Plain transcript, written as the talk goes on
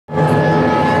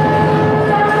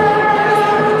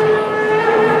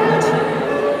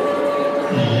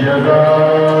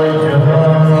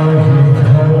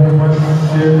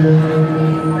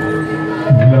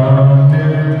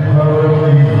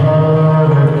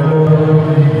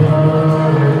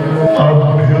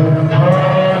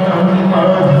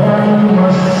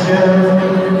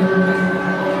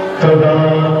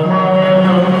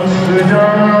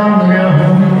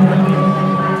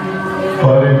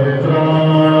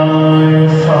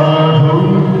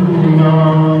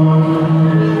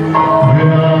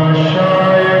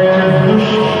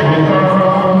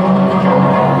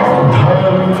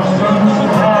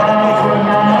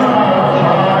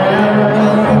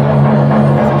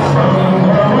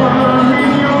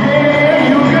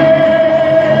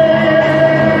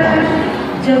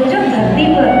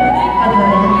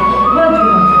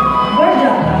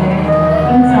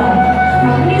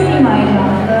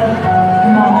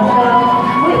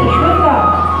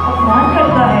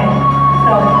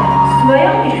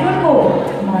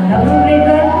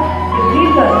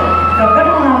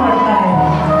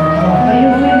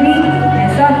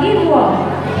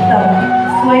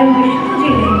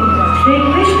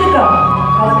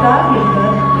अवतार लेकर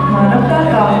मानवता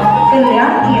का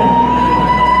कल्याण किया।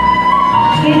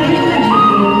 श्री कृष्ण जी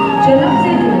के जन्म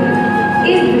से जुड़े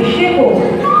इस विषय को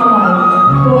हमारे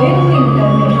कोहेटू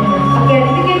इंटरनेशनल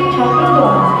अकेडमी के छात्रों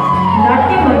द्वारा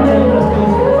नाट्य मंचन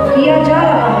प्रस्तुत किया जा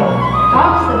रहा है।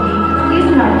 आप सभी इस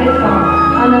नाट्य का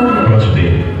आनंद लें।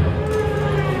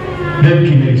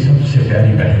 देवकी मेरी सबसे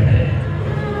प्यारी बहन है।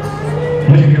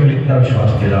 मुझे केवल इतना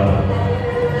विश्वास दिलाओ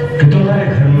कि तुम्हारे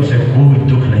घर में उसे कोई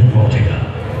दुख नहीं पहुंचेगा।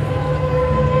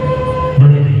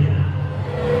 बड़े भैया,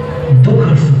 दुख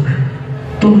और सुख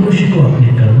तो मनुष्य को अपने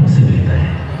कर्मों से मिलता है,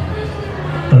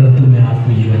 परंतु मैं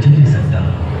आपको ये वचन दे सकता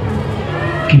हूं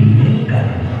कि मेरे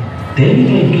कारण देवी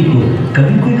देवकी को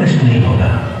कभी कोई कष्ट नहीं होगा।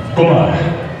 कुमार,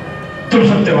 तुम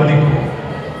सत्यवादी हो,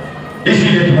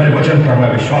 इसीलिए तुम्हारे वचन पर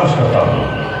मैं विश्वास करता हूं।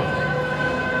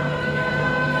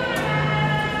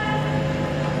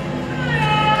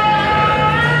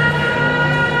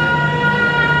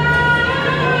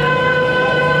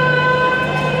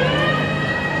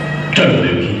 चलो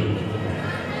देवकी,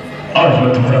 आज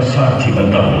मैं तुम्हारा सारथी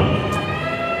बनता हूं।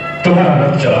 तुम्हारा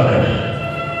रथ चलाकर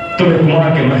तुम्हें कुमार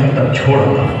के महल तक छोड़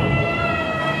आता हूं।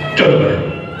 चलो बहन।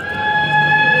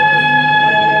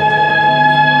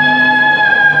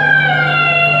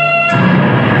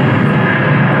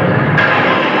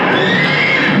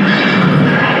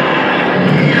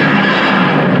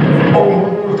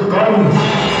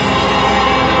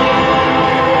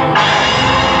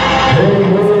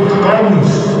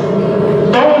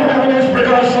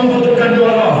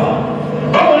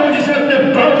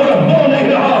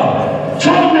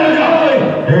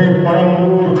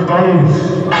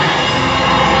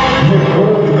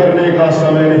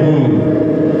 समय नहीं,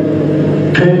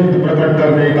 खेद प्रकट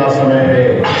करने का समय है।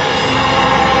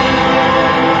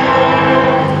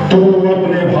 तू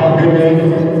अपने भाग्य में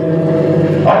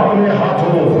अपने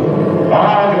हाथों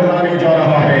आग लगाने जा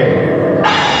रहा है।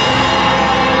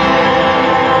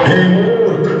 हे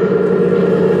मूर्ख,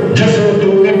 जिसे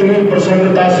तू इतनी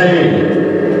प्रसन्नता से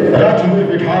रथ में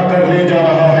बिठा कर ले जा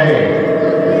रहा है,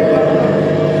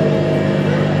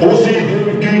 उसी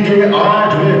देवकी के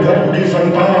 8वें गर्भ की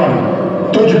संतान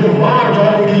तुझे मार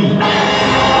जाएगी।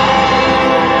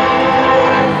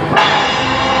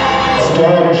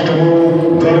 स्वामिष्टमो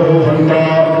गर्भोहंता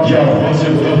या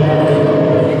वसिष्ठ,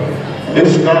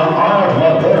 इसका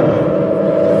 8वां गर्भ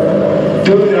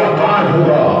तेरा काल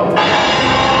होगा,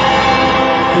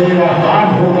 तेरा काल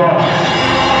होगा।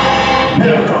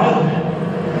 मेरा काल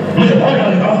मुझे मार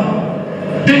डालेगा?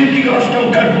 देवकी का 8वां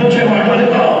गर्भ मुझे मार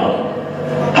डालेगा?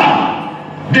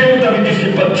 देवता भी किसी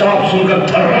पश्चात सुनकर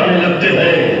थर्राने लगते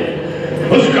हैं।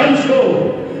 उस कंस को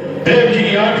देवकी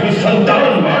की 8वीं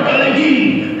संतान मार डालेगी।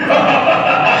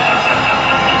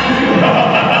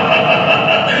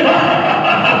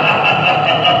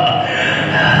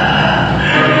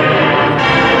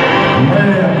 मैं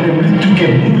अपने मृत्यु के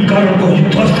मूल कारण को ही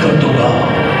ध्वस्त कर दूंगा।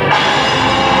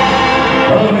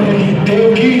 और मेरी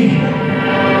देवकी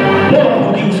वो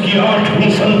होगी उसकी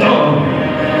 8वीं संतान।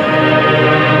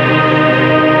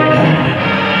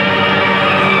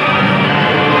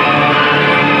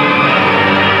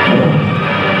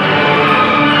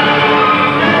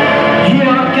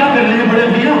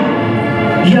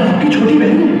 यह आपकी छोटी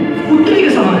बहन पुत्री के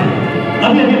समान है।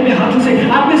 अभी अभी अपने हाथों से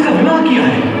आपने इसका विवाह किया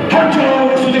है। हट जाओ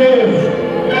वसुदेव,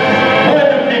 मैं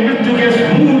अपनी मृत्यु के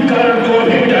मूल कारण को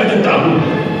अभी मिटा देता हूं।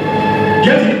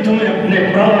 यदि तुम्हें अपने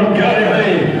प्राण प्यारे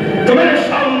हैं तो मेरे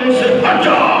सामने से हट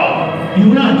जाओ।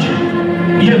 युवराज,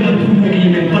 यह मत भूलिए कि ये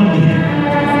मेरी पत्नी है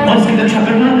और इसकी रक्षा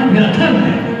करना मेरा धर्म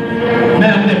है।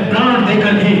 मैं अपने प्राण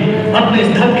देकर भी अपने इस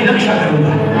धर्म की रक्षा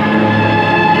करूंगा।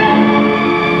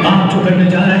 आप जो करने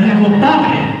जा रहे हैं वो पाप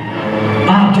है।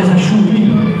 आप जैसा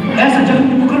शूरवीर ऐसा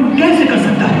जघन्य कर्म कैसे कर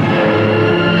सकता है?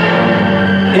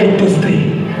 एक तो स्त्री,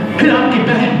 फिर आपकी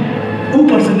बहन,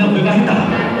 ऊपर से नवविवाहिता,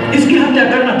 इसकी हत्या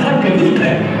करना धर्म के विरुद्ध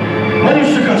है।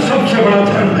 मनुष्य का सबसे बड़ा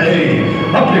धर्म है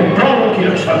अपने प्राणों की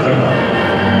रक्षा करना।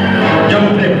 जब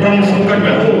अपने प्राण संकट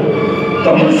में हो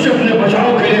तो मनुष्य अपने बचाव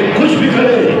के लिए कुछ भी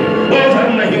करे, वो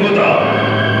धर्म नहीं होता।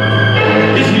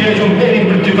 इसलिए जो मेरी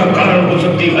मृत्यु का कारण हो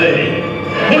सकती है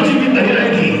वो जीवित नहीं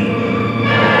रहेगी,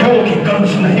 क्योंकि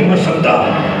कंस नहीं मर सकता।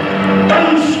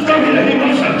 कंस कभी नहीं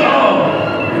मर सकता।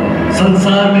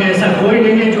 संसार में ऐसा कोई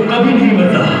नहीं है जो कभी नहीं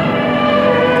मरता।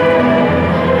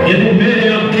 यदि मेरे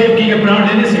और देवकी के प्राण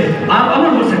लेने से आप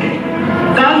अमर हो सके,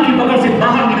 काल की पकड़ से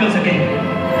बाहर निकल सके,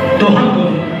 तो हम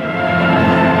दोनों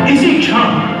इसी क्षण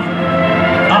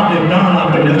अपने प्राण आप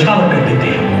पर न्यौछावर कर देते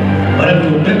हैं। परंतु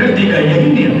प्रकृति का यही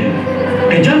नियम है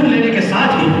कि जन्म लेने के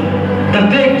साथ ही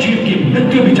प्रत्येक जीव की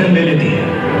मृत्यु भी जन्म ले लेती है,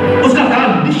 उसका काल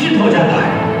निश्चित हो जाता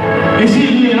है।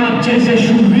 इसीलिए आप जैसे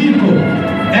शूरवीर को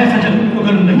ऐसा जन्म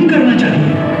नहीं करना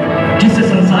चाहिए, जिससे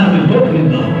संसार में लोक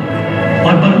निंदा हो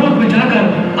और परलोक में जाकर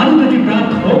अनुगति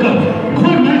प्राप्त होकर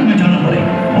घोर नरक में जाना पड़े।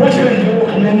 मुझे लोक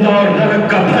निंदा और नरक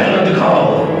का भय न दिखाओ।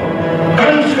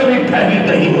 कंस कभी भयभीत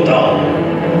नहीं होता।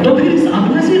 तो फिर इस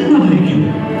आज्ञा से इतना भय क्यों?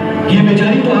 ये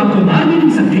बेचारी तो आपको मार भी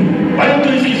नहीं सकती। परंतु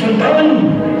इसकी संतान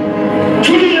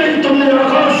चुनी नहीं तुमने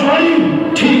आकाशवाणी।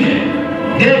 ठीक है,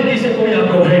 देवकी से कोई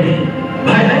आपको भय नहीं,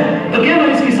 भय है तो केवल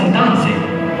इसकी संतान से।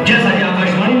 जैसा कि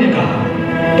आकाशवाणी ने कहा,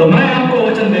 तो मैं आपको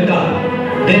वचन देता,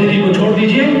 देवकी को छोड़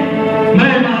दीजिए।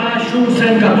 मैं महाराज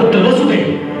शूरसेन का पुत्र वसुदेव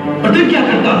प्रतिज्ञा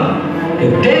करता हूं कि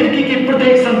देवकी की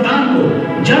प्रत्येक संतान को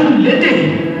जन्म लेते ही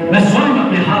मैं स्वयं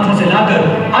अपने हाथों से लाकर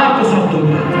आपको सौंप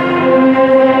दूंगा।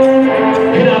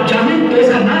 फिर आप चाहें तो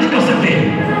इसका नाश कर सकते हैं,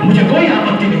 मुझे कोई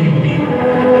आपत्ति नहीं होगी।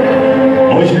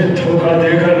 मुझे धोखा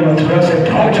देकर मथुरा से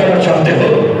भाग जाना चाहते हो?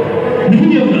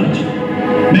 नहीं युवराज,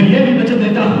 मैं ये भी वचन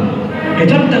देता हूं कि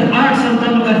जब तक 8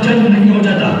 संतानों का जन्म नहीं हो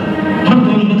जाता, हम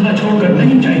दोनों मथुरा छोड़कर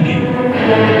नहीं जाएंगे।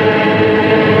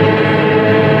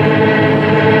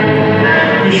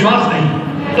 विश्वास नहीं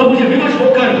तो मुझे विवश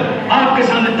होकर आपके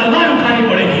सामने तलवार उठानी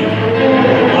पड़ेगी,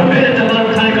 और मेरे तलवार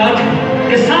उठाने का अर्थ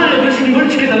कि सारे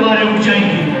वृक्ष की तलवारें उठ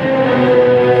जाएंगी।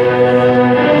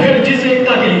 फिर जिस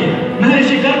एकता के लिए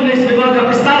महर्षि गर्भ ने इस विवाह का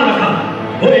प्रस्ताव रखा,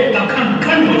 वो एकता खंड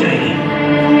खंड हो जाएगी।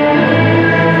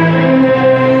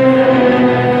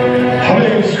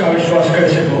 हमें इसका विश्वास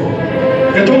कैसे हो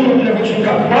कि तुम अपने वचन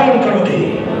का पालन करोगे?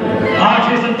 8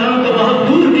 संतान तो बहुत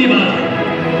दूर की बात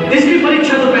है, इसकी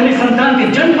परीक्षा तो पहली संतान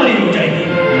के जन्म पर ही हो जाएगी।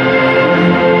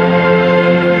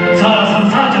 सारा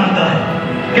संसार जानता है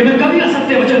कि मैं कभी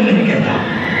असत्य वचन नहीं कहता।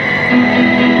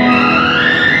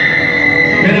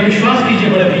 मेरा विश्वास कीजिए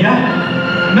बड़े भैया,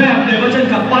 मैं अपने वचन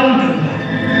का पालन करूंगा।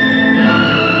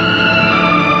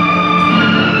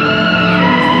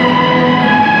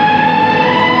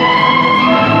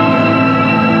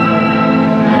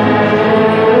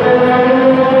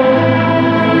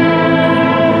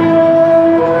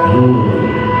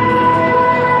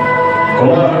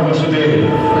 कुमार वसुदेव,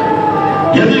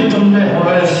 यदि तुमने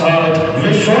हमारे साथ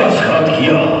विश्वासघात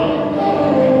किया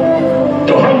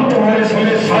तो हम तुम्हारे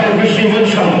समेत सारे ऋषि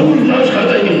वंश का मूल नाश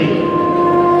कर देंगे।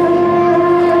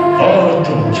 और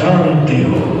तुम जानते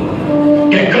हो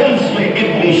कि कंस में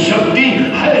कितनी शक्ति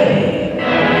है।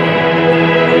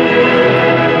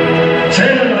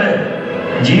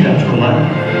 सेनानायक जी राजकुमार,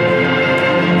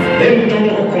 इन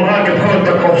दोनों को कुमार के भवन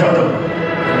तक पहुंचा दो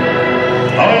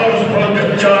और उस भवन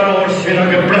के चारों ओर सेना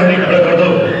के प्रहरी खड़ा कर दो।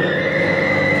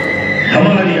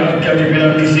 हमारी आज्ञा के बिना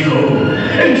किसी को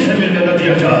इनसे मिलने न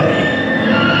दिया जाए।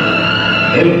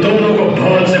 इन दोनों को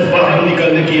भवन से बाहर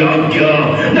निकलने की आज्ञा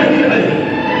नहीं है।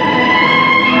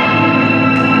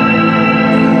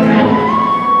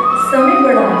 समय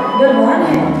बड़ा बलवान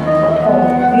है और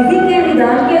विधि के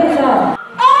विधान के अनुसार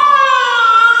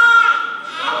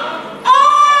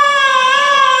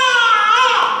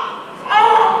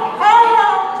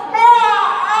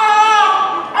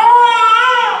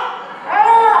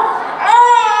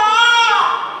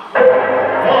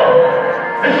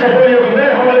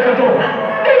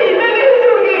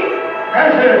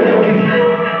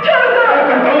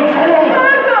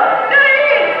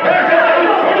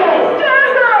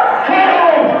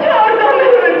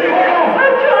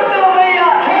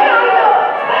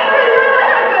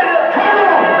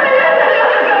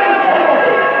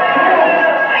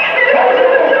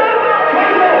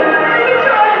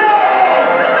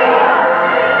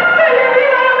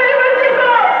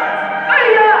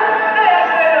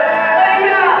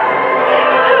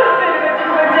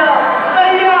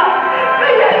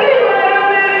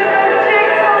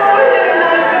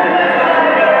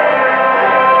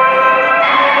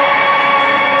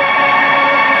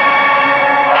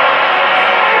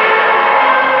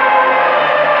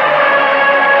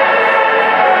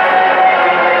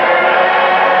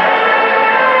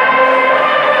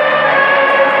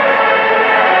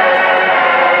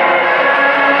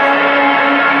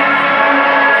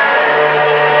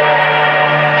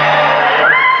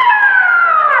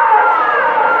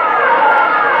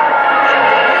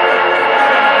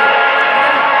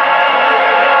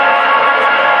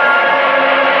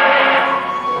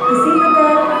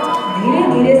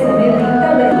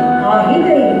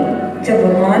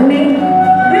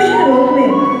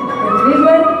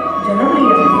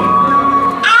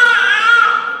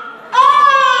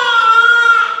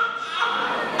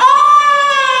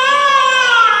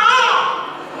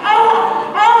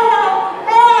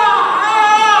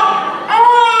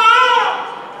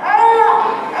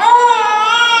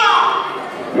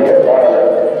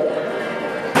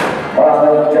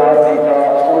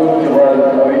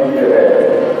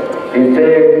इसे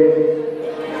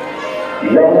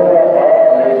यमुना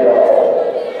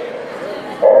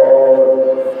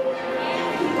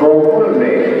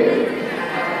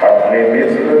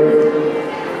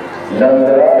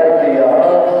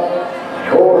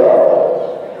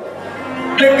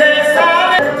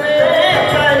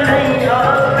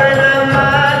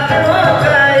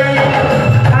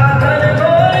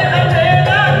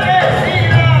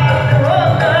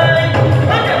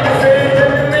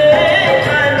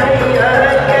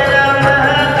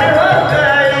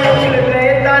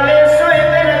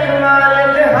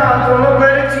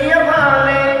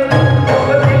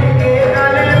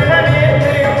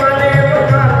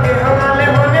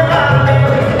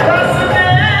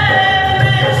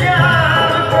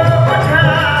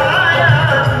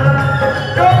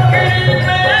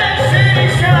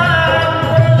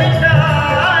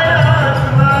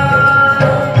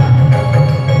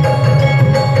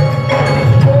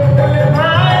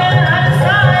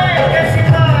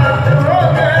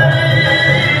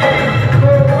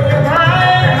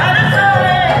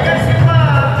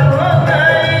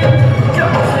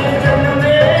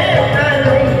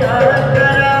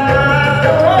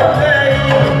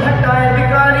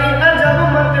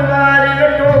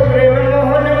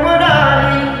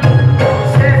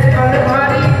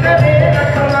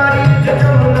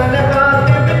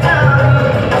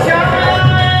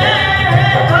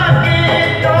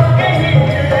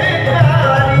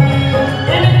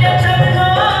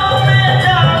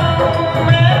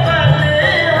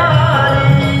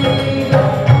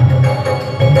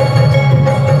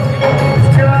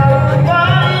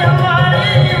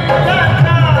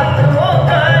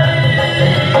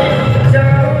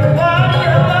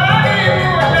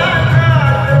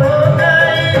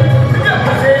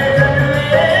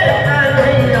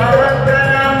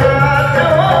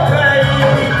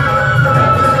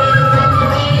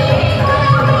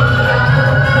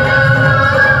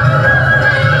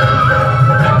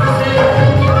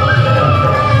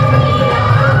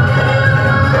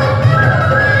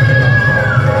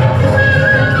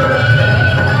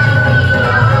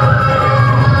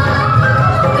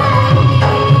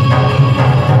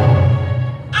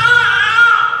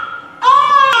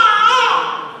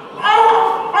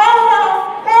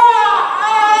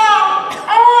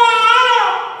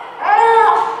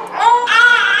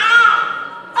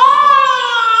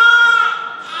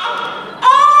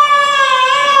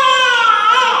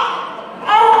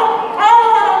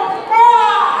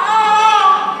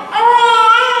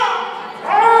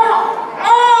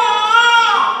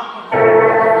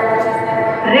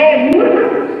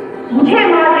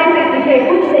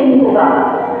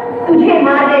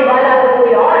आने वाला तो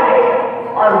कोई और है,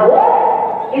 और वो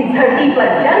इस धरती पर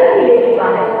जन्म भी ले चुका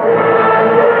है।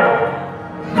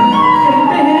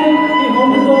 कहते हैं कि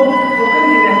होम तो होकर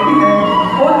ही रहती है,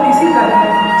 और इसी तरह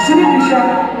श्री कृष्ण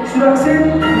सुरक्षित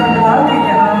नंदलाल के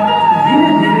यहाँ धीरे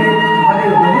धीरे बड़े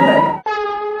होने लगे।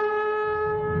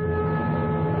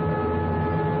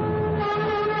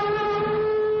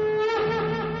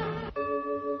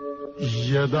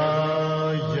 यदा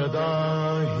यदा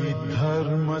हि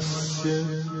धर्मस्य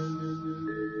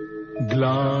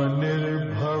ग्लानिर्भवति